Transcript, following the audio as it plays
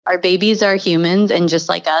our babies are humans, and just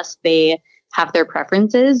like us, they have their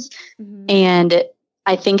preferences. And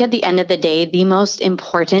I think at the end of the day, the most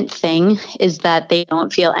important thing is that they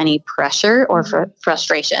don't feel any pressure or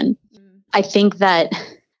frustration. I think that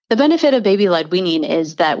the benefit of baby-led weaning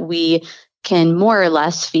is that we can more or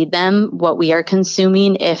less feed them what we are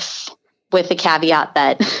consuming, if with the caveat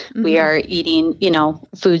that we are eating,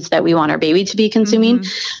 foods that we want our baby to be consuming.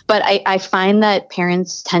 But I find that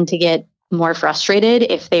parents tend to get more frustrated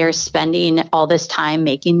if they are spending all this time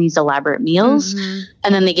making these elaborate meals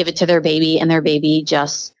and then they give it to their baby and their baby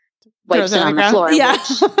just wipes it on the floor. Yeah.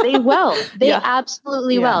 Which they will. They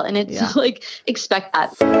absolutely will. And it's like, expect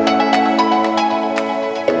that.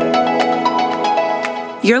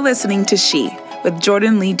 You're listening to She with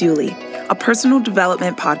Jordan Lee Dooley, a personal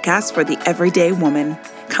development podcast for the everyday woman.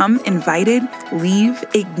 Come invited, leave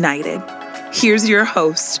ignited. Here's your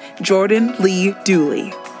host, Jordan Lee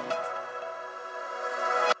Dooley.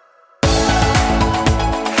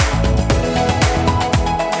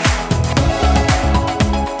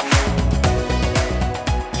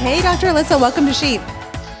 Hey, Dr. Alyssa, welcome to She.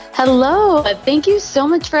 Hello. Thank you so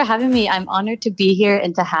much for having me. I'm honored to be here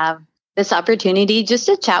and to have this opportunity just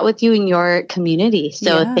to chat with you in your community.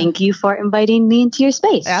 So thank you for inviting me into your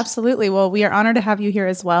space. Absolutely. Well, we are honored to have you here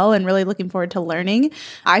as well, and really looking forward to learning.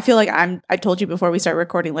 I feel like I told you before we start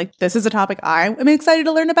recording, like this is a topic I am excited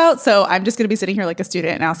to learn about. So I'm just going to be sitting here like a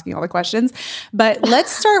student and asking all the questions. But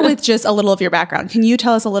let's start with just a little of your background. Can you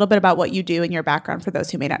tell us a little bit about what you do and your background for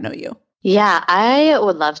those who may not know you? Yeah, I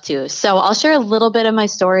would love to. So I'll share a little bit of my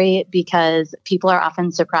story because people are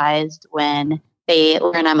often surprised when they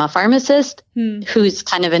learn I'm a pharmacist who's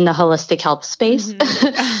kind of in the holistic health space.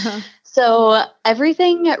 So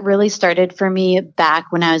everything really started for me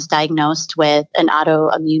back when I was diagnosed with an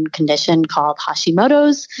autoimmune condition called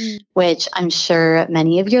Hashimoto's, which I'm sure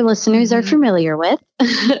many of your listeners are familiar with.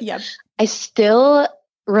 Yep. I still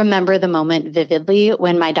remember the moment vividly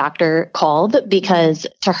when my doctor called, because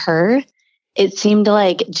to her, it seemed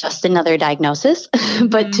like just another diagnosis.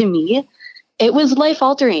 But to me, it was life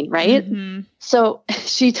altering, right? So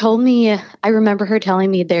she told me, I remember her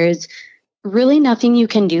telling me there's really nothing you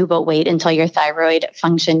can do but wait until your thyroid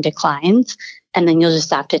function declines. And then you'll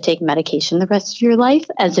just have to take medication the rest of your life,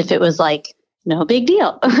 as if it was like no big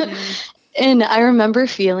deal. And I remember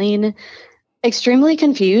feeling extremely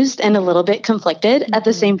confused and a little bit conflicted at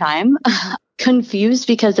the same time. Confused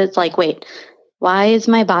because it's like, wait, why is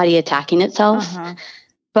my body attacking itself?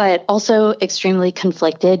 But also extremely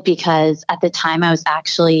conflicted because at the time I was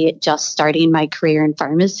actually just starting my career in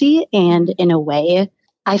pharmacy. And in a way,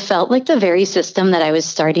 I felt like the very system that I was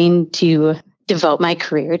starting to devote my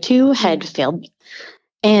career to had failed me.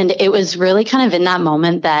 And it was really kind of in that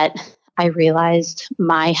moment that I realized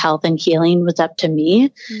my health and healing was up to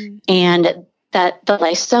me. And that the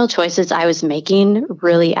lifestyle choices I was making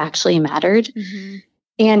really actually mattered.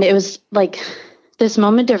 And it was like this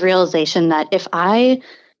moment of realization that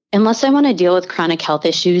unless I want to deal with chronic health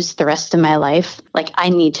issues the rest of my life, like I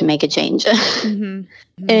need to make a change.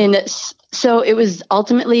 And so it was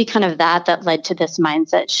ultimately kind of that led to this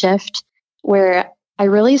mindset shift where I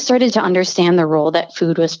really started to understand the role that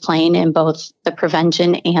food was playing in both the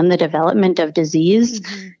prevention and the development of disease.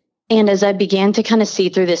 And as I began to kind of see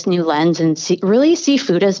through this new lens and really see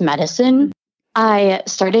food as medicine, I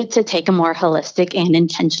started to take a more holistic and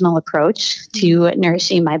intentional approach to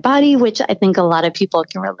nourishing my body, which I think a lot of people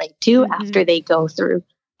can relate to after they go through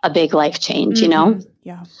a big life change,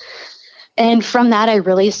 Yeah. And from that, I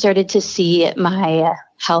really started to see my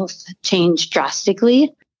health change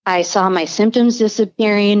drastically. I saw my symptoms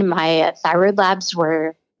disappearing. My thyroid labs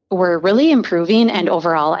were really improving. And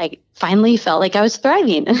overall, I finally felt like I was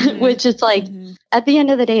thriving, which is like, at the end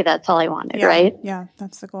of the day, that's all I wanted, right? Yeah,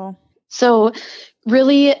 that's the goal. So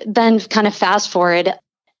really then kind of fast forward,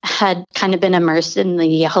 had kind of been immersed in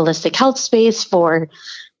the holistic health space for,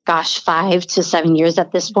 5 to 7 years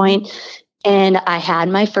at this point. And I had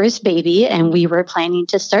my first baby and we were planning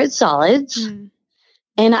to start solids.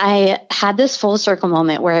 And I had this full circle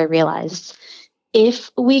moment where I realized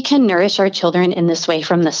if we can nourish our children in this way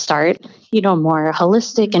from the start, more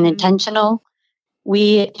holistic and intentional,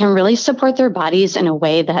 we can really support their bodies in a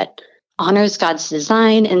way that honors God's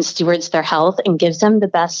design and stewards their health and gives them the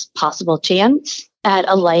best possible chance at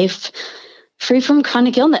a life free from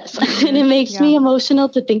chronic illness. And it makes me emotional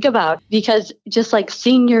to think about, because just like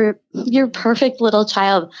seeing your perfect little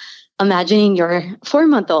child, imagining your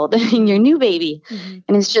 4-month-old and your new baby.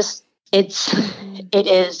 And it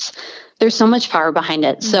is, there's so much power behind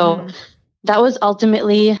it. So that was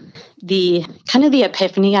ultimately the kind of the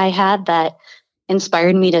epiphany I had that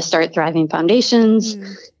inspired me to start Thriving Foundations.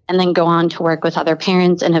 and then go on to work with other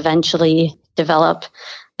parents and eventually develop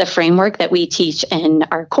the framework that we teach in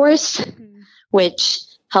our course, which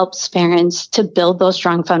helps parents to build those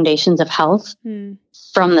strong foundations of health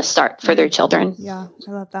from the start for their children. Yeah,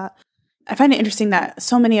 I love that. I find it interesting that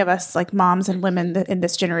so many of us, like moms and women in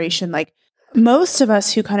this generation, like most of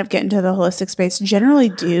us who kind of get into the holistic space generally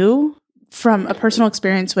do, from a personal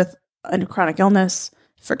experience with a chronic illness,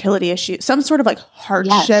 fertility issue, some sort of like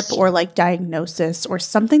hardship or like diagnosis or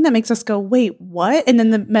something that makes us go, wait, what? And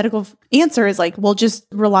then the medical answer is like, well, just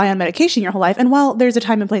rely on medication your whole life. And while there's a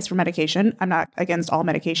time and place for medication, I'm not against all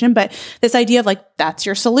medication, but this idea of like, that's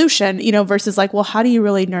your solution, versus like, well, how do you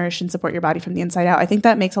really nourish and support your body from the inside out? I think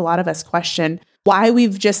that makes a lot of us question why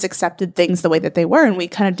we've just accepted things the way that they were. And we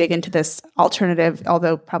kind of dig into this alternative,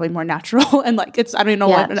 although probably more natural. And like, I don't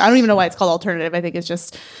even know why it's called alternative. I think it's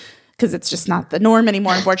just because it's just not the norm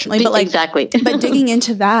anymore, unfortunately. But like, exactly. But digging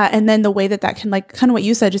into that, and then the way that can, like, kind of what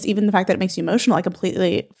you said, just even the fact that it makes you emotional, I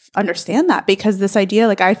completely understand that, because this idea,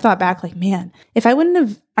 like, I thought back, like, man, if I wouldn't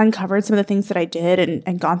have uncovered some of the things that I did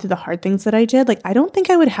and gone through the hard things that I did, like, I don't think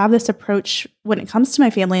I would have this approach when it comes to my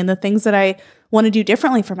family and the things that I want to do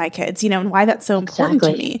differently for my kids, and why that's so important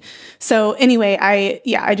to me. So anyway,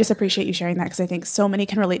 I just appreciate you sharing that, because I think so many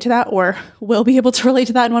can relate to that or will be able to relate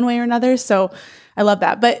to that in one way or another. So I love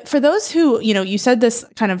that. But for those who, you said this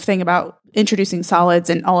kind of thing about introducing solids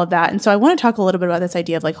and all of that. And so I want to talk a little bit about this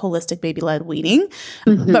idea of like holistic baby-led weaning.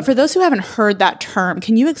 Mm-hmm. But for those who haven't heard that term,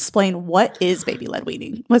 can you explain what is baby-led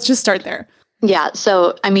weaning? Let's just start there. Yeah.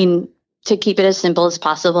 So, to keep it as simple as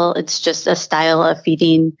possible, it's just a style of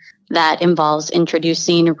feeding that involves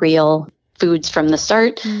introducing real foods from the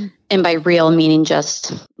start. Mm. And by real, meaning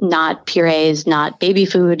just not purees, not baby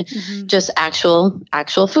food, just actual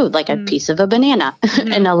food, like a piece of a banana,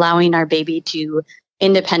 and allowing our baby to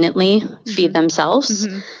independently feed themselves.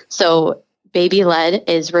 So baby-led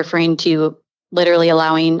is referring to literally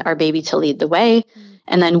allowing our baby to lead the way.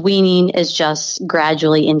 And then weaning is just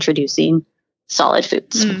gradually introducing solid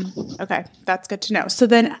foods. Okay, that's good to know. So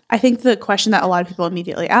then I think the question that a lot of people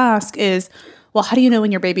immediately ask is, well, how do you know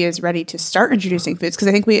when your baby is ready to start introducing foods? Because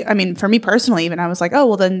I think for me personally, even I was like, oh,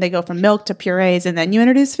 well, then they go from milk to purees and then you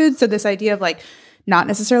introduce foods. So this idea of like not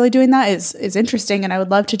necessarily doing that is interesting. And I would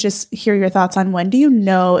love to just hear your thoughts on, when do you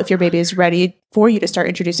know if your baby is ready for you to start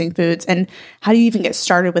introducing foods? And how do you even get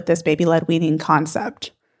started with this baby-led weaning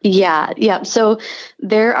concept? Yeah. So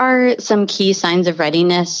there are some key signs of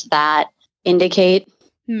readiness that indicate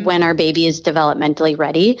when our baby is developmentally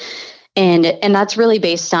ready. And that's really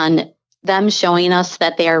based on them showing us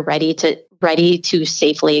that they are ready to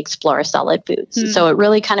safely explore solid foods. So it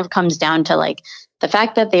really kind of comes down to like the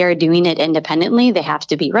fact that they are doing it independently. They have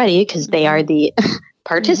to be ready because they are the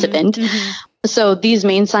participant. So these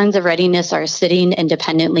main signs of readiness are sitting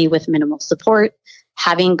independently with minimal support,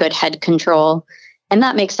 having good head control. And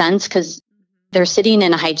that makes sense because they're sitting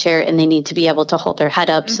in a high chair and they need to be able to hold their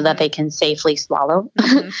head up so that they can safely swallow.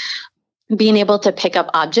 Being able to pick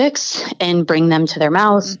up objects and bring them to their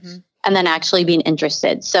mouth. And then actually being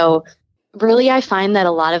interested. So really, I find that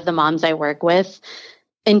a lot of the moms I work with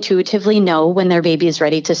intuitively know when their baby is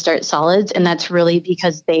ready to start solids. And that's really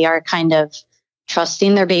because they are kind of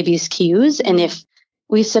trusting their baby's cues. And if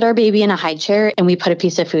we sit our baby in a high chair and we put a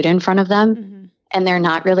piece of food in front of them and they're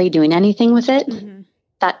not really doing anything with it,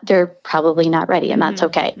 that they're probably not ready. And that's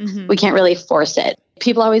okay. We can't really force it.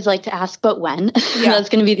 People always like to ask, but when? Yeah. That's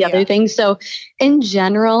going to be the other thing. So in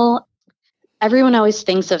general, everyone always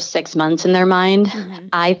thinks of 6 months in their mind.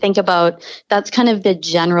 I think about that's kind of the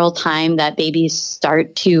general time that babies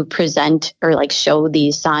start to present or like show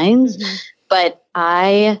these signs. But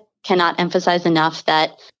I cannot emphasize enough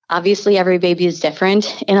that obviously every baby is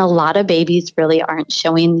different. And a lot of babies really aren't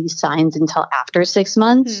showing these signs until after 6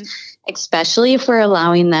 months, especially if we're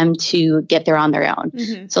allowing them to get there on their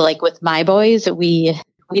own. So like with my boys, we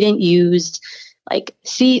didn't use like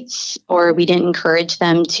seats, or we didn't encourage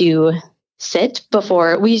them to sit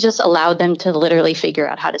before. We just allowed them to literally figure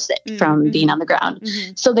out how to sit from being on the ground.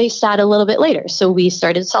 So they sat a little bit later. So we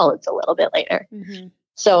started solids a little bit later.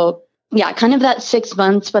 So yeah, kind of that 6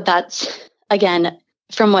 months, but that's, again,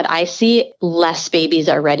 from what I see, less babies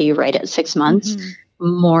are ready right at 6 months.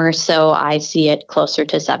 More so I see it closer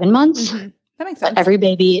to 7 months. That makes sense. But every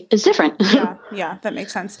baby is different. Yeah, that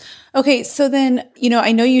makes sense. Okay, so then,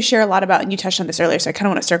 I know you share a lot about, and you touched on this earlier, so I kind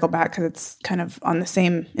of want to circle back because it's kind of in the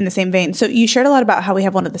same vein. So you shared a lot about how we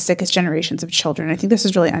have one of the sickest generations of children. I think this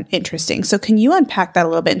is really interesting. So can you unpack that a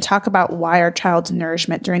little bit and talk about why our child's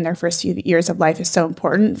nourishment during their first few years of life is so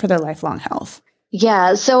important for their lifelong health?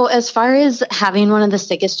 Yeah. So as far as having one of the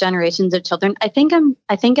sickest generations of children, I think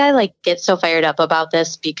I like get so fired up about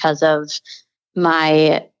this because of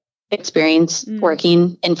my experience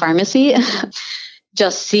working in pharmacy,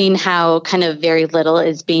 just seeing how kind of very little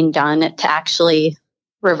is being done to actually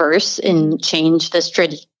reverse and change this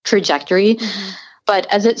trajectory. But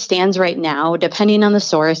as it stands right now, depending on the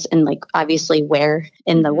source and like obviously where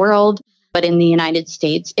in the world, but in the United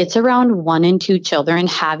States, it's around 1 in 2 children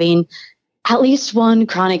having at least one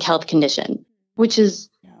chronic health condition, which is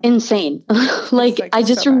insane. Like I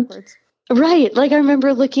just right. Like I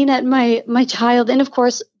remember looking at my child, and of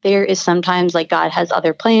course there is sometimes like God has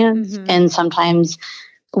other plans, and sometimes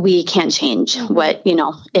we can't change what,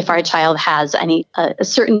 if our child has a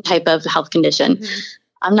certain type of health condition.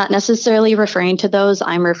 I'm not necessarily referring to those.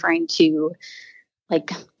 I'm referring to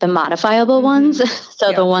like the modifiable ones.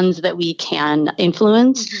 So the ones that we can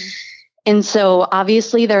influence. And so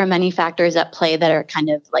obviously there are many factors at play that are kind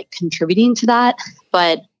of like contributing to that.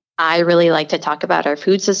 But I really like to talk about our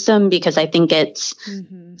food system because I think it's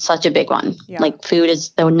such a big one. Like food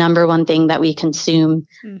is the number one thing that we consume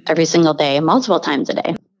every single day, multiple times a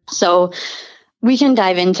day. So we can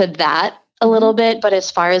dive into that a little bit. But as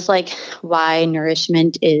far as like why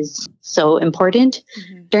nourishment is so important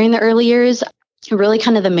during the early years, really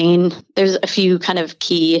kind of there's a few kind of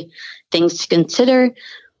key things to consider.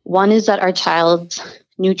 One is that our child's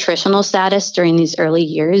nutritional status during these early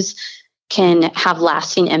years can have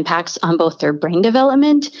lasting impacts on both their brain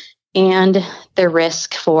development and their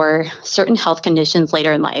risk for certain health conditions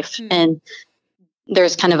later in life. And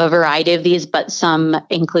there's kind of a variety of these, but some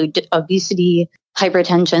include obesity,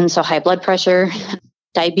 hypertension, so high blood pressure,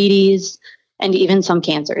 diabetes, and even some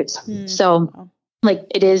cancers. So like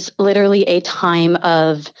it is literally a time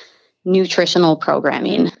of nutritional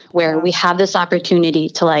programming where we have this opportunity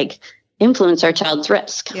to like influence our child's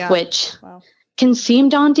risk, which can seem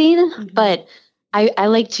daunting, but I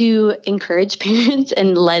like to encourage parents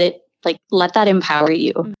and let that empower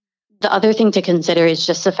you. The other thing to consider is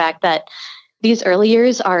just the fact that these early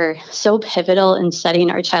years are so pivotal in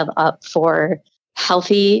setting our child up for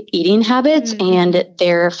healthy eating habits and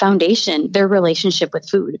their foundation, their relationship with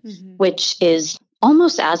food, which is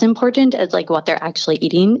almost as important as like what they're actually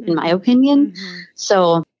eating, in my opinion.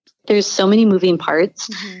 So there's so many moving parts,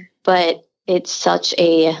 but it's such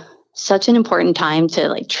an important time to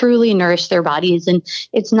like truly nourish their bodies. And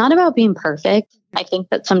it's not about being perfect. I think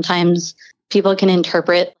that sometimes people can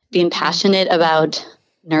interpret being passionate about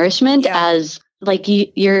nourishment as like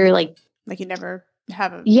you're like you never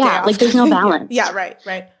have a like there's no balance.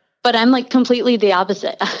 Right. But I'm like completely the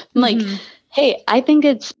opposite. I'm like, hey, I think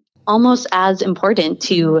it's almost as important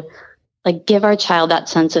to like give our child that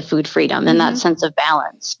sense of food freedom and that sense of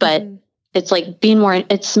balance. But it's like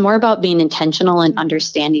it's more about being intentional and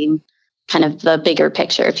understanding kind of the bigger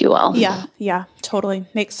picture, if you will. Yeah, totally.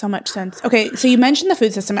 Makes so much sense. Okay. So you mentioned the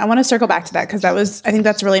food system. I want to circle back to that because I think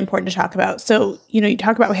that's really important to talk about. So, you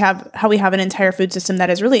talk about how we have an entire food system that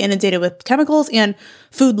is really inundated with chemicals and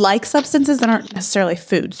food-like substances that aren't necessarily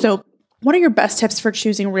food. So what are your best tips for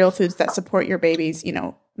choosing real foods that support your baby's,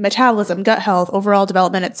 metabolism, gut health, overall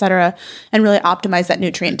development, et cetera, and really optimize that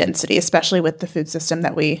nutrient density, especially with the food system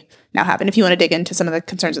that we now have? And if you want to dig into some of the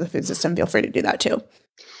concerns of the food system, feel free to do that too.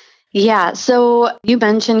 Yeah. So you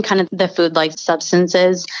mentioned kind of the food-like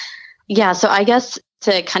substances. Yeah. So I guess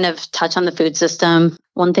to kind of touch on the food system,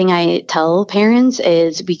 one thing I tell parents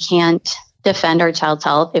is we can't defend our child's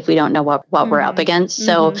health if we don't know what we're up against.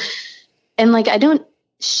 So, and like, I don't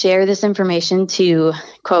share this information to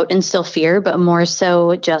quote instill fear, but more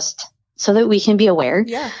so just so that we can be aware.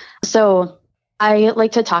 Yeah. So I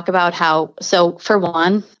like to talk about so for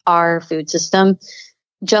one, our food system,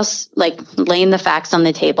 just like laying the facts on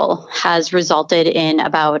the table, has resulted in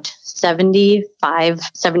about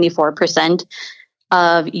 74%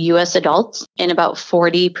 of U.S. adults and about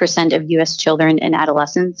 40% of U.S. children and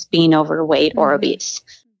adolescents being overweight or obese,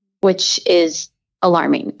 which is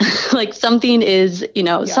alarming. Like something is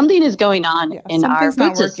going on in our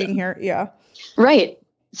food system here. Yeah. Right.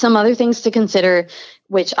 Some other things to consider,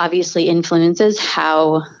 which obviously influences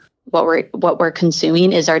what we're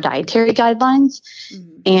consuming, is our dietary guidelines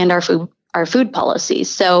and our food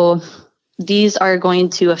policies. So these are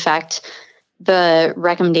going to affect the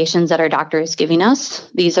recommendations that our doctor is giving us.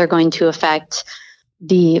 These are going to affect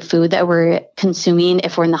the food that we're consuming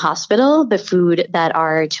if we're in the hospital, the food that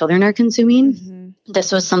our children are consuming.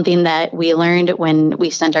 This was something that we learned when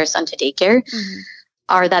we sent our son to daycare,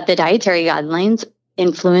 are that the dietary guidelines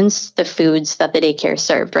influence the foods that the daycare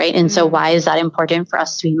served, right? And so why is that important for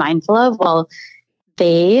us to be mindful of? Well,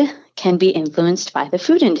 they can be influenced by the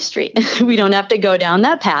food industry. We don't have to go down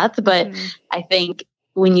that path, but I think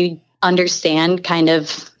when you understand kind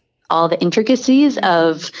of all the intricacies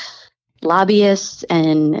of lobbyists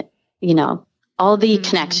and, all the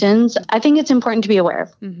connections, I think it's important to be aware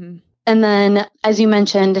of. And then, as you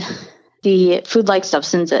mentioned, the food-like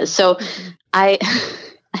substances. So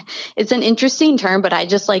it's an interesting term, but I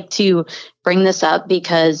just like to bring this up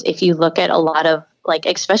because if you look at a lot of like,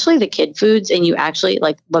 especially the kid foods, and you actually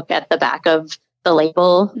like look at the back of the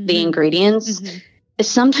label, the ingredients,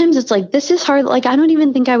 sometimes it's like, this is hard. Like, I don't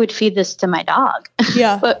even think I would feed this to my dog.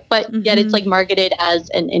 Yeah. but yet it's like marketed as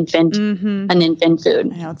an infant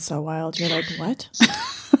food. I know, it's so wild. You're like, what?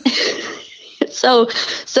 So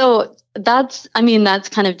that's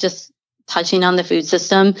kind of just touching on the food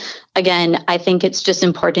system. Again, I think it's just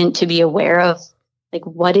important to be aware of like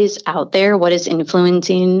what is out there, what is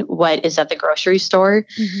influencing, what is at the grocery store.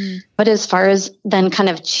 But as far as then kind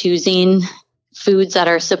of choosing foods that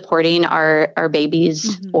are supporting our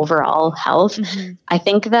baby's overall health, I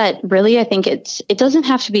think it doesn't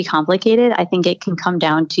have to be complicated. I think it can come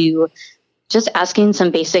down to just asking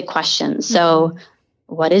some basic questions. So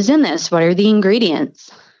what is in this? What are the ingredients?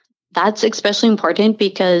 That's especially important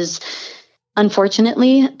because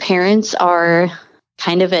unfortunately, parents are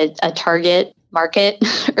kind of a target market,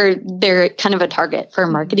 or they're kind of a target for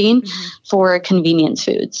marketing for convenience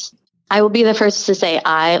foods. I will be the first to say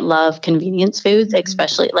I love convenience foods,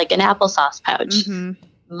 especially like an applesauce pouch.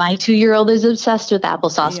 My 2-year-old is obsessed with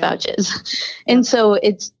applesauce pouches. And so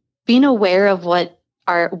it's being aware of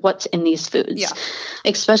what's in these foods,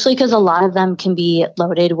 especially because a lot of them can be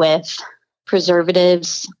loaded with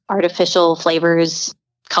preservatives, artificial flavors,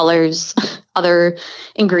 colors, other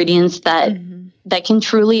ingredients that can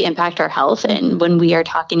truly impact our health. And when we are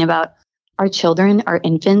talking about our children, our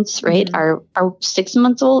infants, right, our 6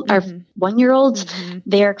 months old, our 1-year-olds,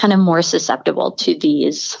 they are kind of more susceptible to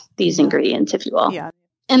these ingredients, if you will.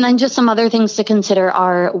 And then just some other things to consider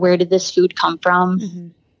are, where did this food come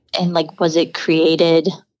from? And like, was it created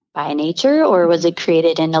by nature or was it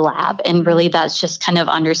created in a lab? And really that's just kind of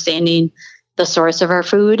understanding the source of our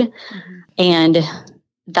food, and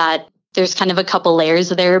that there's kind of a couple layers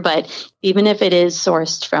there, but even if it is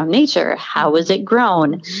sourced from nature, how was it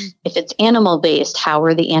grown? If it's animal based, how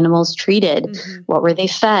were the animals treated? What were they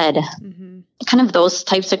fed? Kind of those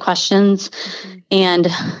types of questions. And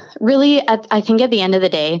really, I think at the end of the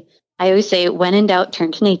day, I always say, when in doubt,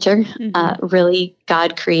 turn to nature. Really,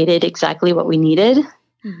 God created exactly what we needed.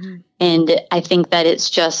 And I think that it's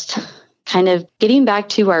just kind of getting back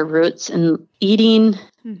to our roots and eating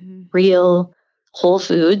real whole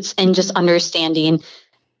foods, and just understanding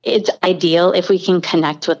it's ideal if we can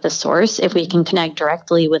connect with the source, if we can connect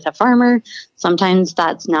directly with a farmer. Sometimes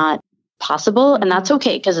that's not possible, and that's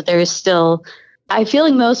okay, because there is still, I feel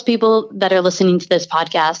like most people that are listening to this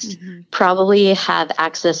podcast probably have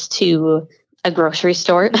access to a grocery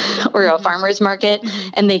store or a farmer's market,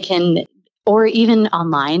 and they can, or even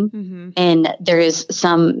online. And there is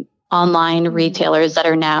some online retailers that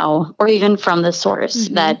are now, or even from the source,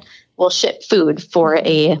 that will ship food for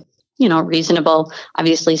a, reasonable,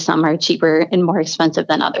 obviously some are cheaper and more expensive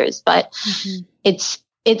than others, but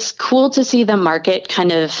it's cool to see the market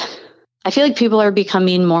kind of, I feel like people are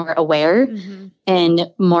becoming more aware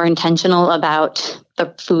and more intentional about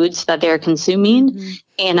the foods that they're consuming.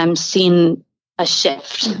 And I'm seeing a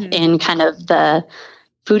shift in kind of the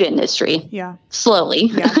food industry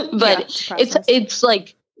slowly, but it's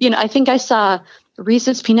like, I think I saw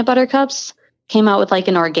Reese's peanut butter cups came out with like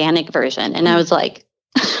an organic version. And I was like,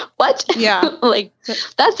 what? Like,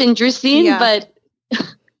 that's interesting, but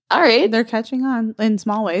all right. They're catching on in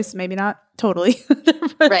small ways, maybe not totally.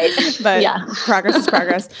 Right. But progress is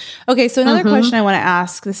progress. Okay. So another question I want to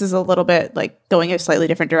ask, this is a little bit like going a slightly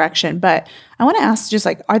different direction, but I want to ask just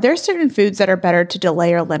like, are there certain foods that are better to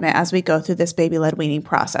delay or limit as we go through this baby-led weaning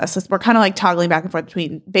process? We're kind of like toggling back and forth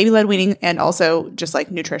between baby-led weaning and also just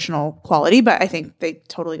like nutritional quality, but I think they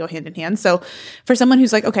totally go hand in hand. So for someone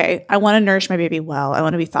who's like, okay, I want to nourish my baby well, I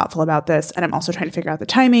want to be thoughtful about this, and I'm also trying to figure out the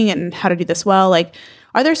timing and how to do this well, like,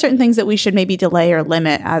 are there certain things that we should maybe delay or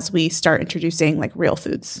limit as we start introducing like real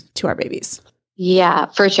foods to our babies? Yeah,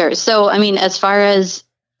 for sure. So, I mean, as far as,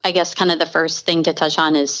 I guess kind of the first thing to touch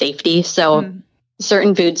on is safety. So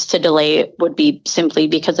certain foods to delay would be simply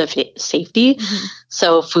because of safety.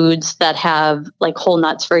 So foods that have like whole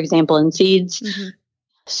nuts, for example, and seeds,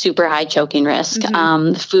 super high choking risk.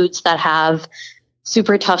 Foods that have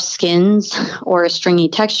super tough skins or stringy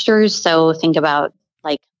textures. So think about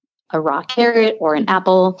like a raw carrot or an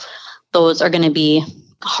apple. Those are going to be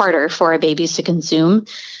harder for our babies to consume.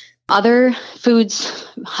 Other foods,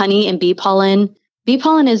 honey and bee pollen. Bee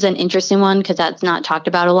pollen is an interesting one because that's not talked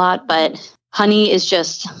about a lot, but honey is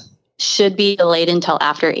should be delayed until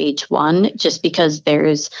after age 1, just because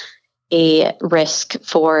there's a risk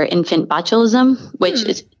for infant botulism, which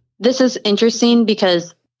is this is interesting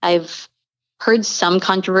because I've heard some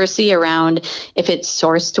controversy around if it's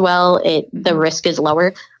sourced well, the risk is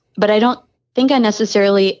lower. But I don't think I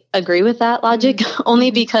necessarily agree with that logic,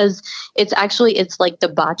 only because it's like the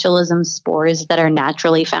botulism spores that are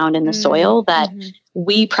naturally found in the soil that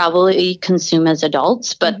we probably consume as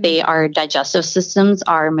adults, but our digestive systems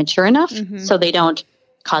are mature enough so they don't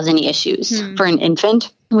cause any issues. For an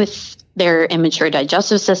infant with their immature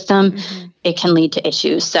digestive system, it can lead to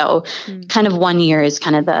issues. So kind of 1 year is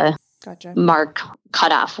kind of the mark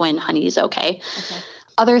cutoff when honey is okay.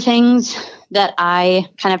 Other things that I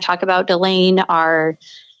kind of talk about delaying are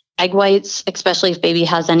egg whites, especially if baby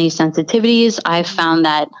has any sensitivities. I've found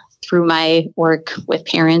that through my work with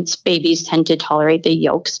parents, babies tend to tolerate the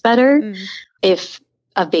yolks better. If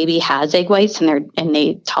a baby has egg whites and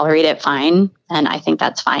they tolerate it fine, and I think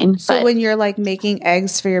that's fine. So when you're like making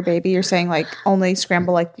eggs for your baby, you're saying like only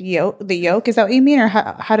scramble like the yolk? Is that what you mean? Or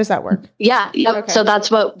how does that work? Yeah. Yep. Okay. So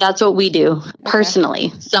that's what we do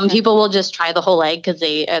personally. Some people will just try the whole egg because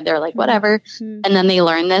they're like, whatever. And then they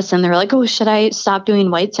learn this and they're like, oh, should I stop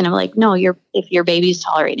doing whites? And I'm like, no, if your baby's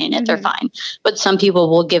tolerating it, they're fine. But some people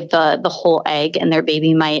will give the whole egg and their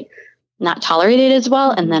baby might not tolerate it as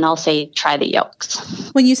well. And then I'll say, try the yolks.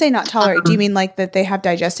 When you say not tolerate, do you mean like that they have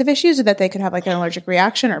digestive issues or that they could have like an allergic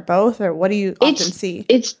reaction or both? Or what do you often see?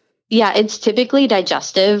 It's typically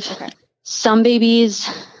digestive. Okay. Some babies,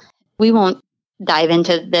 we won't dive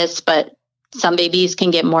into this, but some babies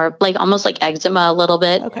can get more like almost like eczema a little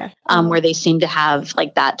bit, where they seem to have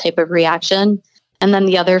like that type of reaction. And then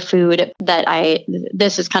the other food that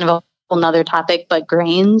this is kind of a whole nother topic, but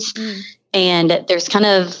grains. And there's kind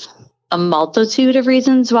of a multitude of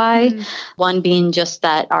reasons why. One being just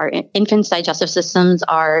that our infants' digestive systems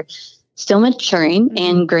are still maturing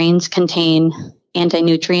and grains contain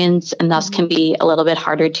anti-nutrients and thus can be a little bit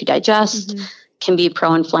harder to digest, can be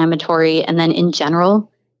pro-inflammatory. And then in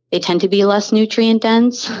general, they tend to be less nutrient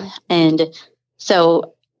dense. And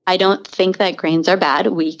so I don't think that grains are bad.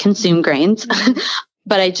 We consume grains,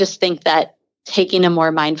 but I just think that taking a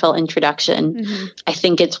more mindful introduction, I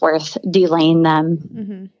think it's worth delaying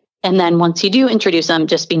them. And then once you do introduce them,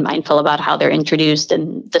 just be mindful about how they're introduced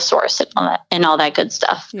and the source and all that good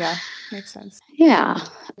stuff. Yeah, makes sense. Yeah.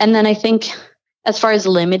 And then I think as far as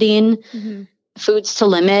limiting foods to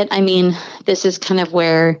limit, I mean, this is kind of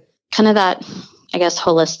where kind of that, I guess,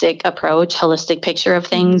 holistic picture of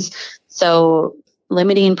things. So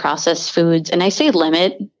limiting processed foods, and I say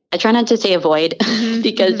limit, I try not to say avoid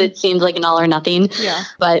because it seems like an all or nothing. Yeah.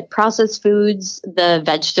 But processed foods, the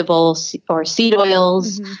vegetables or seed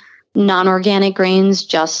oils, non-organic grains,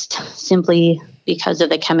 just simply because of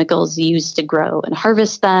the chemicals used to grow and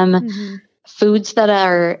harvest them. Foods that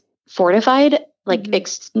are fortified, like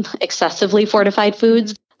excessively fortified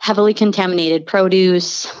foods, heavily contaminated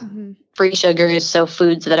produce, free sugars, so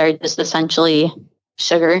foods that are just essentially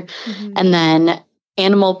sugar. And then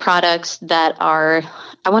animal products that are,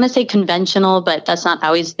 I want to say conventional, but that's not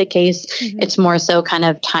always the case. It's more so kind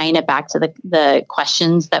of tying it back to the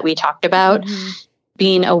questions that we talked about,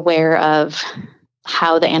 being aware of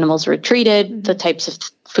how the animals were treated, the types of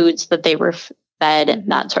foods that they were fed,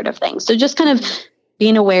 that sort of thing. So just kind of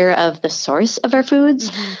being aware of the source of our foods,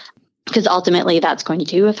 because ultimately that's going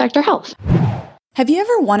to affect our health. Have you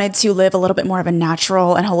ever wanted to live a little bit more of a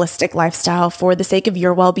natural and holistic lifestyle for the sake of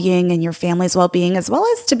your well-being and your family's well-being, as well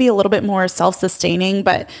as to be a little bit more self-sustaining,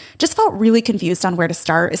 but just felt really confused on where to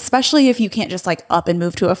start, especially if you can't just like up and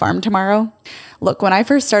move to a farm tomorrow? Look, when I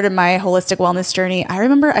first started my holistic wellness journey, I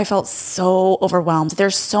remember I felt so overwhelmed.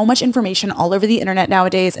 There's so much information all over the internet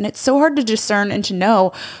nowadays, and it's so hard to discern and to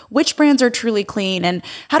know which brands are truly clean and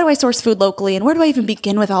how do I source food locally and where do I even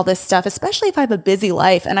begin with all this stuff, especially if I have a busy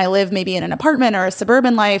life and I live maybe in an apartment or a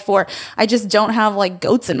suburban life, or I just don't have like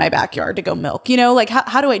goats in my backyard to go milk, like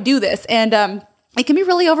how do I do this? And it can be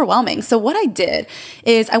really overwhelming. So what I did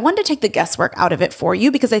is I wanted to take the guesswork out of it for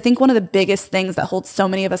you, because I think one of the biggest things that holds so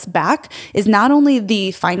many of us back is not only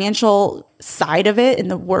the financial side of it and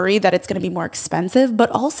the worry that it's going to be more expensive, but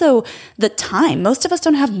also the time. Most of us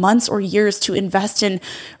don't have months or years to invest in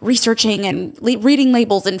researching and reading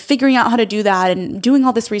labels and figuring out how to do that and doing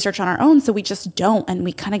all this research on our own. So we just don't, and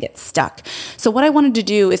we kind of get stuck. So what I wanted to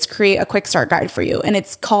do is create a quick start guide for you, and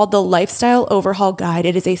it's called the Lifestyle Overhaul Guide.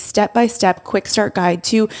 It is a step-by-step quick start guide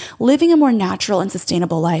to living a more natural and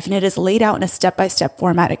sustainable life, and it is laid out in a step-by-step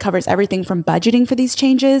format. It covers everything from budgeting for these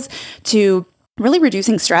changes to really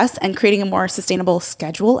reducing stress and creating a more sustainable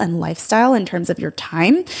schedule and lifestyle in terms of your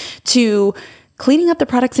time, to cleaning up the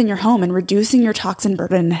products in your home and reducing your toxin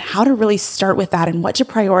burden, and how to really start with that and what to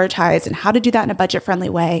prioritize and how to do that in a budget-friendly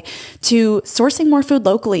way, to sourcing more food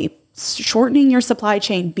locally, shortening your supply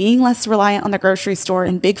chain, being less reliant on the grocery store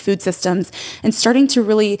and big food systems, and starting to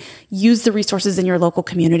really use the resources in your local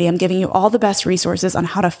community. I'm giving you all the best resources on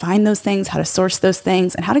how to find those things, how to source those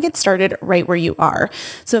things, and how to get started right where you are.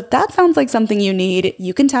 So if that sounds like something you need,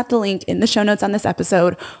 you can tap the link in the show notes on this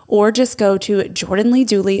episode, or just go to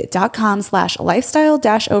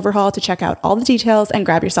jordanleedooley.com/lifestyle-overhaul to check out all the details and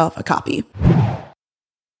grab yourself a copy.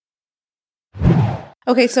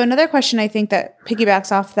 Okay, so another question I think that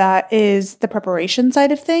piggybacks off that is the preparation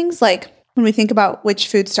side of things. Like when we think about which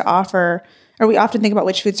foods to offer, or we often think about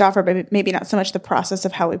which foods to offer, but maybe not so much the process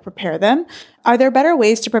of how we prepare them. Are there better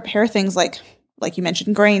ways to prepare things like you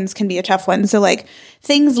mentioned, grains can be a tough one. So like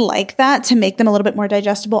things like that to make them a little bit more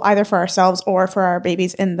digestible, either for ourselves or for our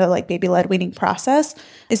babies in the like baby-led weaning process.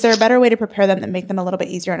 Is there a better way to prepare them that make them a little bit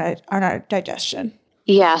easier on our digestion?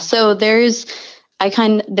 Yeah. So I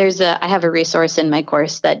have a resource in my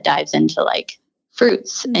course that dives into like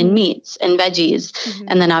fruits and meats and veggies,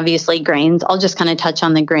 and then obviously grains. I'll just kind of touch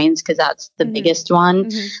on the grains because that's the biggest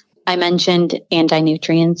one. I mentioned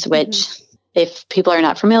anti-nutrients, which if people are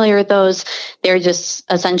not familiar with those, they're just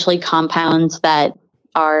essentially compounds that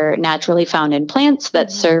are naturally found in plants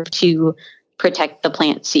that serve to protect the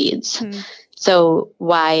plant seeds. So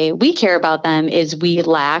why we care about them is we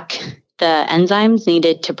lack the enzymes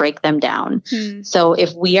needed to break them down. So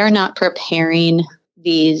if we are not preparing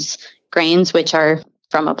these grains, which are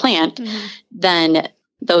from a plant, then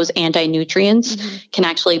those anti-nutrients can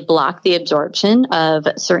actually block the absorption of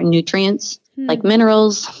certain nutrients like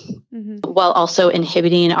minerals, while also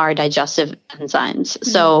inhibiting our digestive enzymes.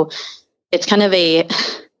 So it's kind of a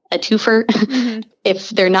twofer. If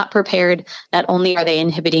they're not prepared, not only are they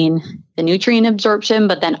inhibiting the nutrient absorption,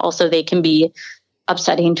 but then also they can be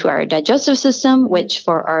upsetting to our digestive system, which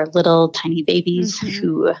for our little tiny babies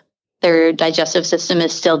who their digestive system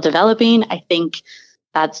is still developing, I think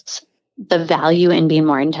that's the value in being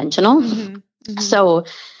more intentional. So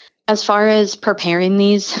as far as preparing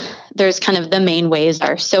these, there's kind of the main ways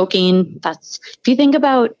are soaking. That's if you think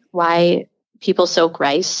about why people soak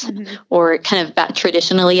rice or kind of that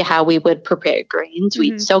traditionally how we would prepare grains,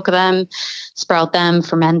 we'd soak them, sprout them,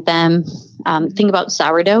 ferment them. Think about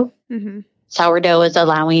sourdough. Sourdough is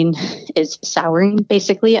souring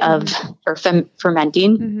basically or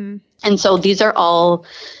fermenting. And so these are all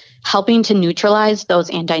helping to neutralize those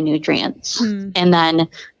anti-nutrients. And then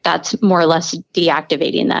that's more or less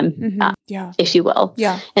deactivating them, if you will.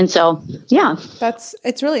 And so,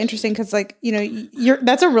 it's really interesting because like,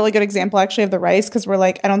 that's a really good example actually of the rice. Cause we're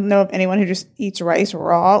like, I don't know of anyone who just eats rice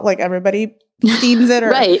raw. Like everybody steams it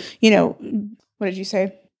or, what did you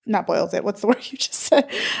say? Not boils it. What's the word you just said?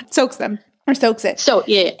 Soaks it. So,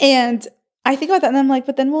 yeah. And I think about that and I'm like,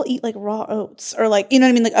 but then we'll eat like raw oats or like, you know what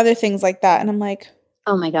I mean? Like other things like that. And I'm like,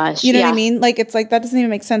 oh my gosh. You know what I mean? Like, it's like, that doesn't even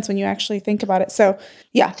make sense when you actually think about it. So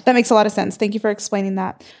yeah, that makes a lot of sense. Thank you for explaining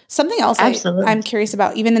that. Something else I'm curious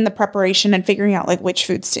about, even in the preparation and figuring out like which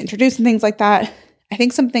foods to introduce and things like that. I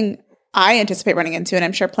think something I anticipate running into, and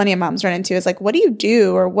I'm sure plenty of moms run into, is like, what do you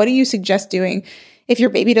do or what do you suggest doing if your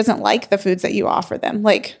baby doesn't like the foods that you offer them?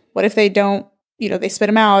 Like, what if they don't, they spit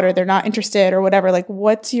them out or they're not interested or whatever? Like,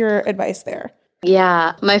 what's your advice there?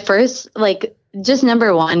 Yeah. My first, just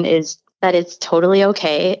number one is that it's totally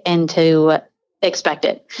okay and to expect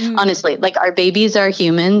it. Honestly, like our babies are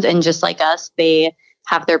humans and just like us, they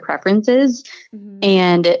have their preferences.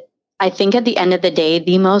 And I think at the end of the day,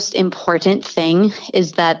 the most important thing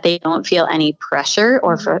is that they don't feel any pressure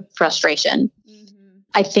or frustration.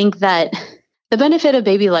 I think that the benefit of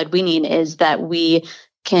baby-led weaning is that we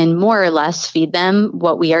can more or less feed them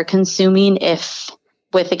what we are consuming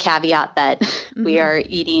with the caveat that we are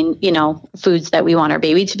eating, foods that we want our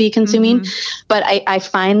baby to be consuming. But I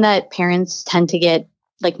find that parents tend to get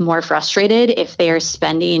like more frustrated if they are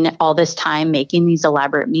spending all this time making these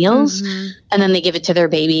elaborate meals and then they give it to their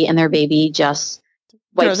baby and their baby just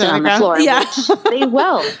wipes it on the floor. Yeah.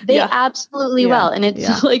 They absolutely will. And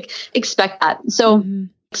it's like, expect that. So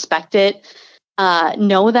expect it.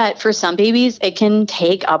 Know that for some babies, it can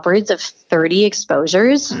take upwards of 30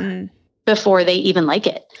 exposures before they even like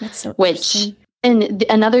it. That's so and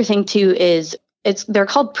another thing too is they're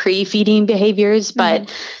called pre-feeding behaviors,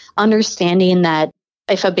 but understanding that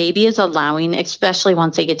if a baby is allowing, especially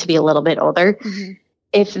once they get to be a little bit older,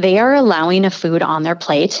 if they are allowing a food on their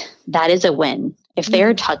plate, that is a win. If they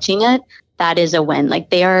are touching it, that is a win. Like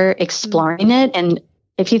they are exploring it. And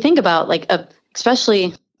if you think about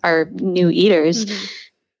especially our new eaters,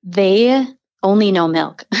 they only know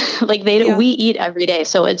milk. We eat every day.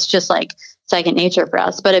 So it's just like second nature for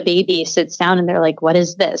us. But a baby sits down and they're like, what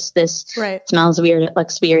is this? This smells weird. It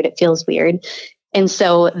looks weird. It feels weird. And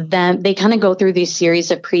so then they kind of go through these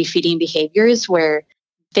series of pre-feeding behaviors where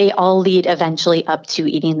they all lead eventually up to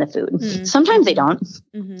eating the food. Mm-hmm. Sometimes they don't.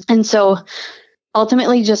 Mm-hmm. And so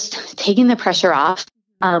ultimately just taking the pressure off,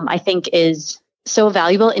 I think is so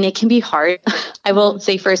valuable, and it can be hard. I will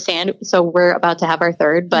say firsthand. So we're about to have our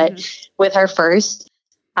third, but with our first,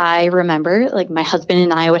 I remember like my husband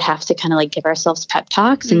and I would have to kind of like give ourselves pep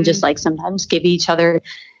talks and just like sometimes give each other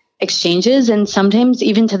exchanges. And sometimes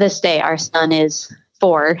even to this day, our son is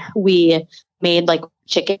 4. We made like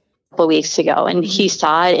chicken a couple weeks ago and he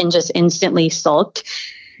saw it and just instantly sulked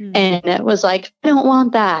and it was like, I don't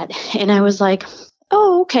want that. And I was like,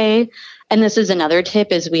 oh, okay. And this is another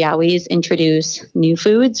tip is we always introduce new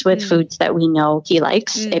foods with foods that we know he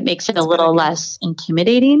likes. It makes it a little less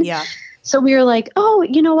intimidating. Yeah. So we were like, oh,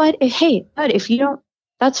 you know what? Hey, but if you don't,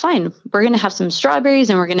 that's fine. We're going to have some strawberries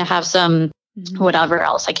and we're going to have some whatever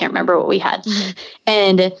else. I can't remember what we had.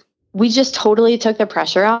 And we just totally took the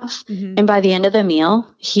pressure off. And by the end of the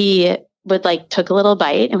meal, he would like took a little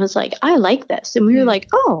bite and was like, I like this. And we were like,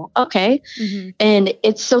 oh, okay. And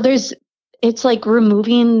it's like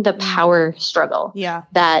removing the power struggle. Yeah.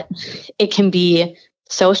 That it can be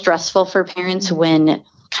so stressful for parents when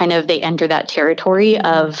kind of they enter that territory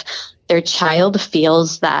of their child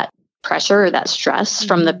feels that pressure or that stress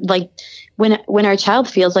from the, like when our child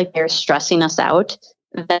feels like they're stressing us out,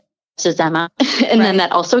 that stresses them out. And then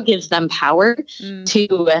that also gives them power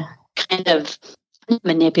to kind of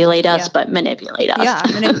manipulate us, but manipulate us.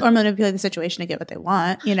 Yeah. Or manipulate the situation to get what they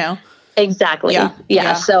want, you know? Exactly.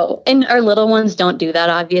 Yeah. So, and our little ones don't do that,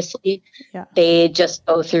 obviously. Yeah. They just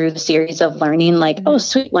go through the series of learning like, oh,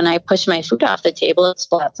 sweet. When I push my food off the table, it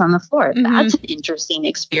splats on the floor. That's an interesting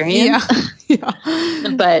experience.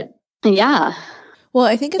 But yeah. Well,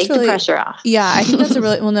 I think it's Take the pressure off. Yeah. I think that's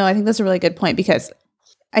I think that's a really good point because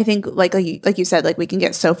I think like you said, like we can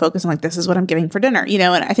get so focused on like, this is what I'm giving for dinner, you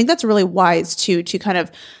know? And I think that's really wise to kind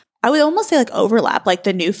of, I would almost say like overlap, like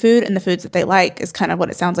the new food and the foods that they like is kind of what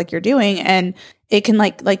it sounds like you're doing. And it can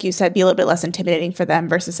like you said, be a little bit less intimidating for them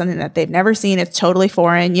versus something that they've never seen. It's totally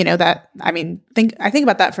foreign, you know, that, I mean, I think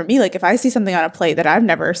about that for me. Like if I see something on a plate that I've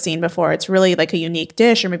never seen before, it's really like a unique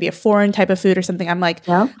dish or maybe a foreign type of food or something. I'm like,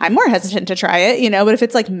 I'm more hesitant to try it, you know, but if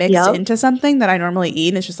it's like mixed into something that I normally eat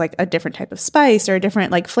and it's just like a different type of spice or a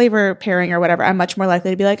different like flavor pairing or whatever, I'm much more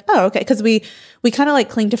likely to be like, oh, okay. Cause we kind of like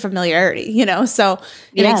cling to familiarity, you know? So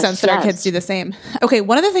it makes sense that our kids do the same. Okay.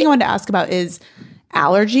 One other thing I wanted to ask about is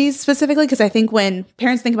allergies specifically, because I think when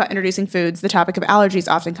parents think about introducing foods, the topic of allergies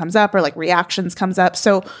often comes up or like reactions comes up.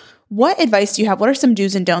 So what advice do you have? What are some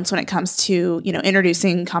do's and don'ts when it comes to, you know,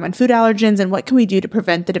 introducing common food allergens and what can we do to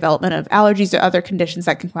prevent the development of allergies or other conditions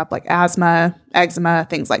that can come up like asthma, eczema,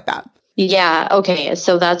 things like that? Yeah. Okay.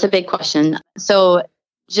 So that's a big question. So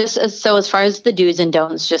as far as the do's and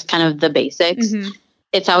don'ts, just kind of the basics,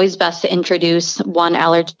 it's always best to introduce one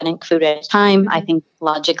allergenic food at a time. I think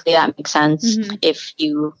logically that makes sense. If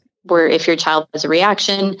your child has a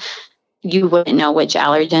reaction, you wouldn't know which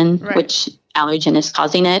allergen is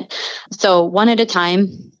causing it. So one at a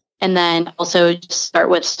time. And then also just start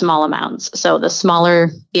with small amounts. So the smaller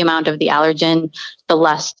the amount of the allergen, the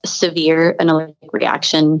less severe an allergic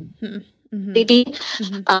reaction may be.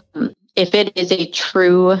 If it is a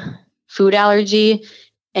true food allergy,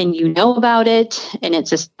 and you know about it and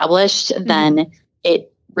it's established, then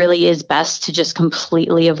it really is best to just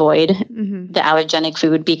completely avoid the allergenic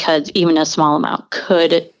food because even a small amount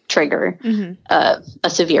could trigger a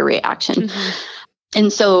severe reaction.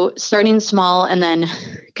 And so starting small and then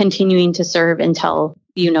continuing to serve until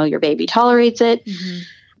you know your baby tolerates it.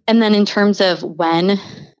 And then in terms of when,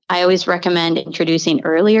 I always recommend introducing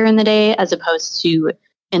earlier in the day as opposed to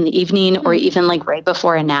in the evening or even like right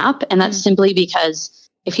before a nap. And that's simply because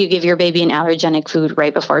if you give your baby an allergenic food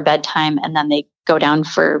right before bedtime and then they go down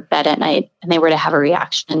for bed at night and they were to have a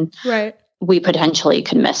reaction, we potentially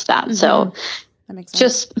could miss that. So that makes sense.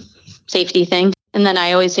 Just safety thing. And then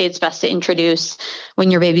I always say it's best to introduce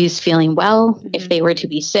when your baby's feeling well. If they were to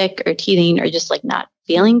be sick or teething or just like not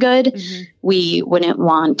feeling good, we wouldn't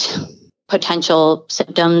want potential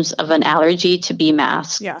symptoms of an allergy to be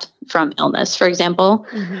masked from illness, for example.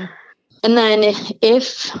 And then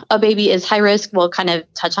if a baby is high risk, we'll kind of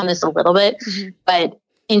touch on this a little bit, but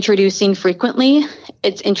introducing frequently,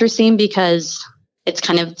 it's interesting because it's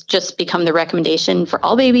kind of just become the recommendation for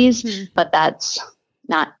all babies, but that's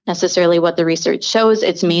not necessarily what the research shows.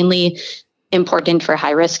 It's mainly important for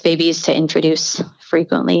high risk babies to introduce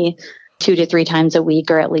frequently 2 to 3 times a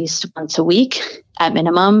week or at least once a week at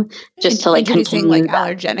minimum, just to like introducing continue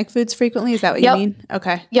like allergenic foods frequently. Is that what you mean?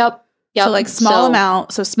 Okay. Yep. Yep. So like small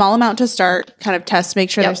amount to start, kind of test, make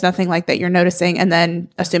sure there's nothing like that you're noticing. And then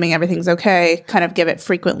assuming everything's okay, kind of give it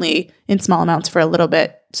frequently in small amounts for a little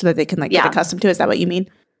bit so that they can like get accustomed to it. Is that what you mean?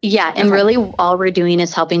 Yeah. And really all we're doing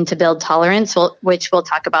is helping to build tolerance, which we'll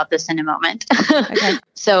talk about this in a moment. Okay.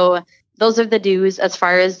 So those are the do's as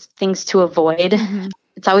far as things to avoid. Mm-hmm.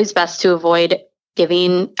 It's always best to avoid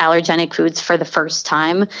giving allergenic foods for the first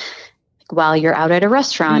time while you're out at a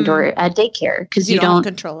restaurant or at daycare, because you don't have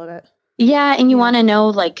control of it. Yeah. And you want to know,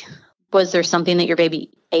 like, was there something that your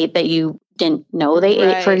baby ate that you didn't know they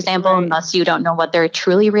ate, for example, unless you don't know what they're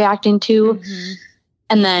truly reacting to. Mm-hmm.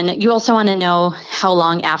 And then you also want to know how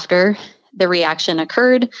long after the reaction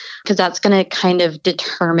occurred, because that's going to kind of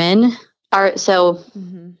determine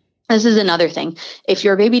this is another thing. If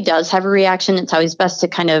your baby does have a reaction, it's always best to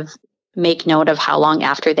kind of make note of how long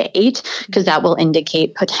after they ate, because that will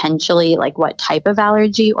indicate potentially like what type of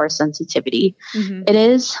allergy or sensitivity it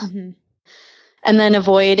is. Mm-hmm. And then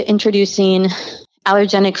avoid introducing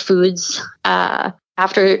allergenic foods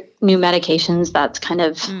after new medications. That's kind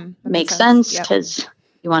of makes sense, because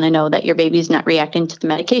you want to know that your baby's not reacting to the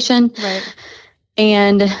medication. Right.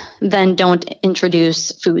 And then don't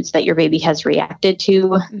introduce foods that your baby has reacted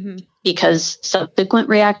to, because subsequent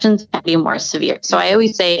reactions can be more severe. So I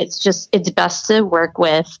always say it's best to work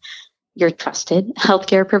with your trusted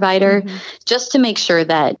healthcare provider, just to make sure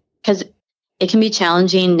that, because it can be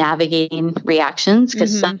challenging navigating reactions,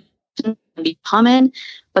 because some can be common,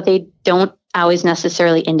 but they don't always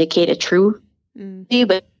necessarily indicate a true,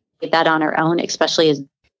 but get that on our own, especially as.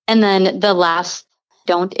 And then the last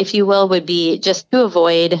don't, if you will, would be just to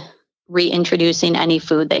avoid reintroducing any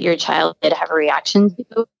food that your child did have a reaction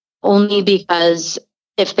to, only because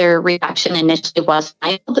if their reaction initially was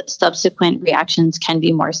mild, subsequent reactions can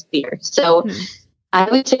be more severe. So I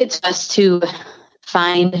would say it's best to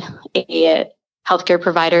find a healthcare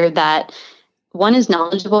provider that, one, is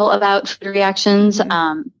knowledgeable about food reactions.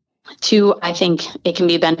 Two, I think it can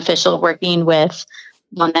be beneficial working with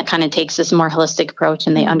one that kind of takes this more holistic approach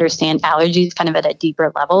and they understand allergies kind of at a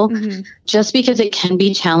deeper level, just because it can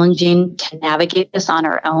be challenging to navigate this on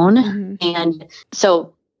our own. And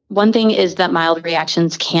so one thing is that mild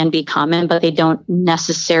reactions can be common, but they don't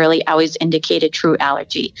necessarily always indicate a true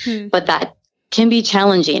allergy. But that can be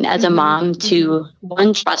challenging as a mom to,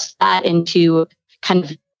 one, trust that, and to kind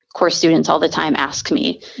of course students all the time ask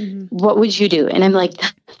me, what would you do? And I'm like,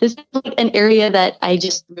 this is like an area that I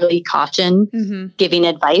just really caution giving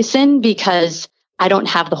advice in, because I don't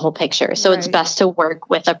have the whole picture. So it's best to work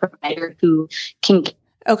with a provider who can.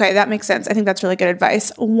 Okay, that makes sense. I think that's really good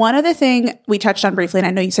advice. One other thing we touched on briefly, and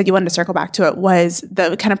I know you said you wanted to circle back to it, was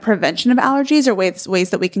the kind of prevention of allergies, or ways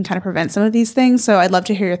that we can kind of prevent some of these things. So I'd love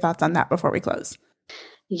to hear your thoughts on that before we close.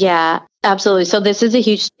 Yeah, absolutely. So this is a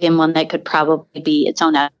huge thing, one that could probably be its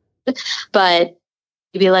own episode, but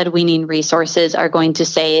baby-led weaning resources are going to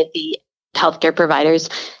say the healthcare providers,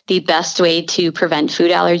 the best way to prevent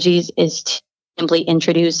food allergies is to simply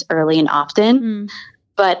introduce early and often.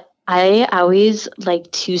 But I always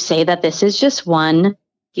like to say that this is just one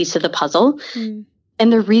piece of the puzzle.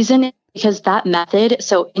 And the reason is because that method,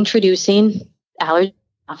 so introducing allergies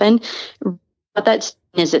often, what that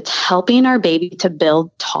is, it's helping our baby to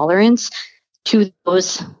build tolerance to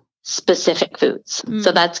those specific foods.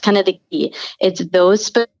 So that's kind of the key. It's those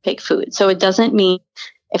specific foods. So it doesn't mean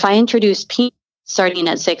if I introduce peanuts starting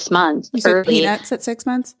at 6 months. You said peanuts at 6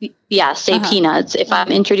 months? Yeah, say peanuts. If I'm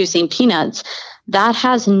introducing peanuts, that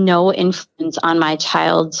has no influence on my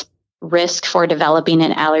child's risk for developing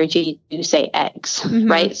an allergy to, say, eggs,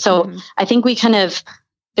 right? So I think we kind of,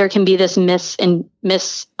 there can be this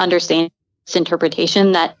misunderstanding,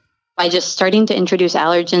 misinterpretation that by just starting to introduce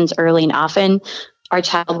allergens early and often, our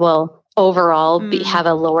child will overall have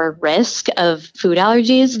a lower risk of food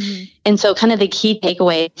allergies. And so kind of the key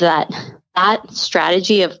takeaway is that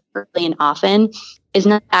strategy of early and often is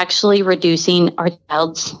not actually reducing our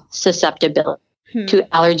child's susceptibility to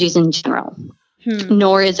allergies in general,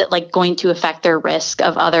 nor is it like going to affect their risk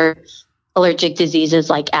of other allergic diseases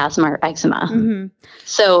like asthma or eczema.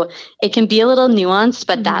 So it can be a little nuanced,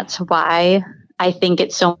 but that's why I think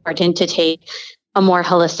it's so important to take a more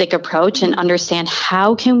holistic approach and understand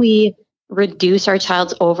how can we reduce our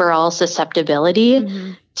child's overall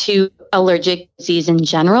susceptibility to allergic disease in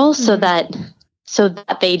general, so that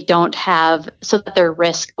they don't have, so that their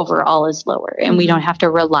risk overall is lower, and we don't have to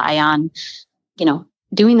rely on,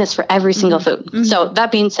 doing this for every single food. So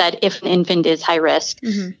that being said, if an infant is high risk,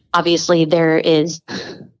 obviously there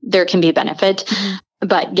can be benefit,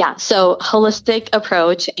 but yeah, so holistic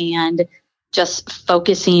approach and just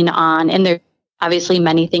focusing on, and there obviously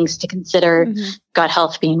many things to consider, gut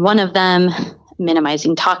health being one of them,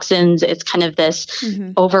 minimizing toxins. It's kind of this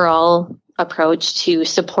overall approach to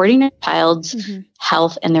supporting a child's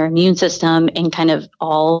health and their immune system and kind of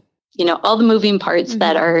all the moving parts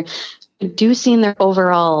that are reducing their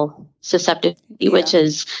overall susceptibility, which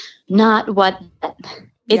is not what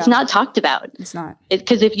it's not talked about. It's not.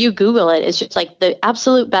 Because if you Google it, it's just like the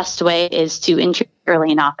absolute best way is to introduce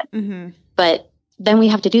early and often. But then we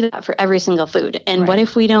have to do that for every single food. And what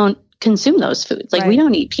if we don't consume those foods? Like we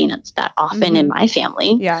don't eat peanuts that often in my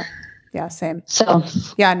family. Yeah, same. So,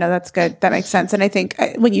 yeah, no, that's good. That makes sense. And I think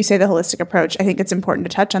when you say the holistic approach, I think it's important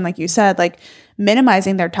to touch on, like you said, like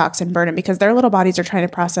minimizing their toxin burden, because their little bodies are trying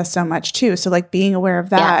to process so much too. So like being aware of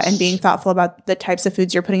that and being thoughtful about the types of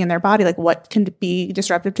foods you're putting in their body, like what can be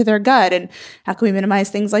disruptive to their gut and how can we minimize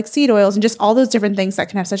things like seed oils and just all those different things that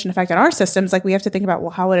can have such an effect on our systems. Like we have to think about,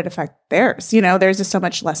 well, how would it affect theirs? Theirs is so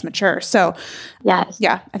much less mature. So I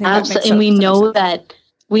think that makes and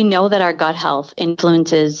we know that our gut health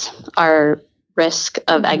influences our risk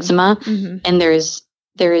of eczema. And there's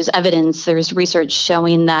evidence, there's research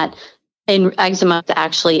showing that eczema is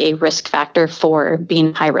actually a risk factor for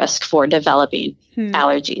being high risk for developing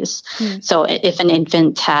allergies. So if an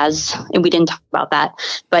infant has, and we didn't talk about that,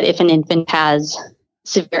 but if an infant has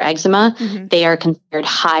severe eczema, they are considered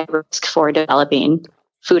high risk for developing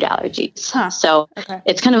food allergies. So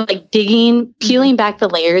it's kind of like peeling back the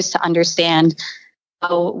layers to understand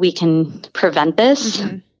how we can prevent this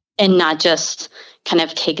and not just kind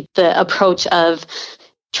of take the approach of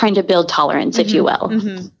trying to build tolerance, if you will.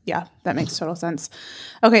 Yeah, that makes total sense.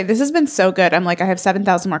 Okay, this has been so good. I'm like, I have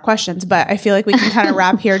 7,000 more questions, but I feel like we can kind of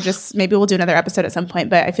wrap here. Just maybe we'll do another episode at some point,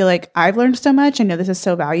 but I feel like I've learned so much. I know this is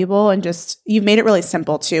so valuable and just, you've made it really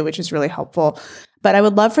simple too, which is really helpful. But I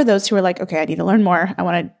would love for those who are like, okay, I need to learn more. I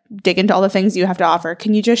want to dig into all the things you have to offer.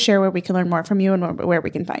 Can you just share where we can learn more from you and where we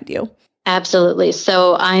can find you? Absolutely.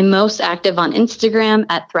 So I'm most active on Instagram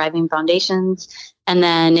at Thriving Foundations. And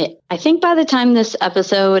then I think by the time this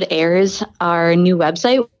episode airs, our new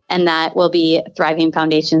website, and that will be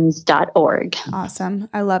thrivingfoundations.org. Awesome.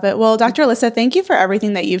 I love it. Well, Dr. Alyssa, thank you for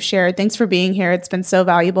everything that you've shared. Thanks for being here. It's been so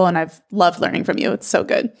valuable and I've loved learning from you. It's so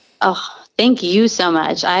good. Oh, thank you so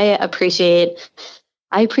much. I appreciate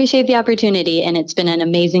the opportunity, and it's been an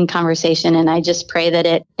amazing conversation, and I just pray that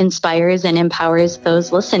it inspires and empowers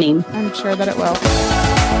those listening. I'm sure that it will.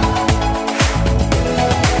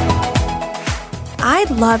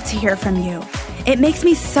 I'd love to hear from you. It makes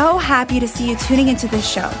me so happy to see you tuning into this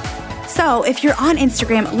show. So if you're on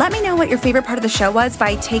Instagram, let me know what your favorite part of the show was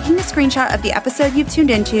by taking a screenshot of the episode you've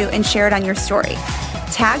tuned into and share it on your story.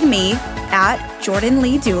 Tag me at Jordan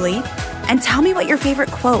Lee Dooley and tell me what your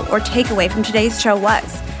favorite quote or takeaway from today's show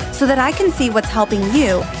was, so that I can see what's helping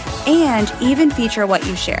you and even feature what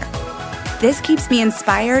you share. This keeps me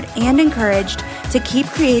inspired and encouraged to keep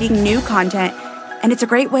creating new content, and it's a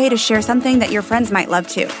great way to share something that your friends might love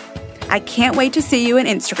too. I can't wait to see you in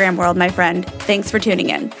Instagram world, my friend. Thanks for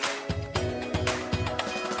tuning in.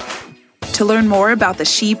 To learn more about the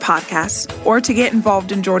She Podcast or to get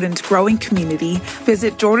involved in Jordan's growing community,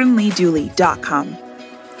 visit jordanleedooley.com.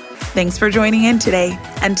 Thanks for joining in today.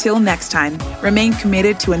 Until next time, remain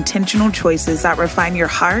committed to intentional choices that refine your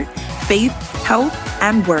heart, faith, health,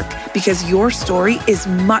 and work, because your story is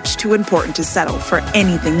much too important to settle for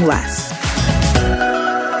anything less.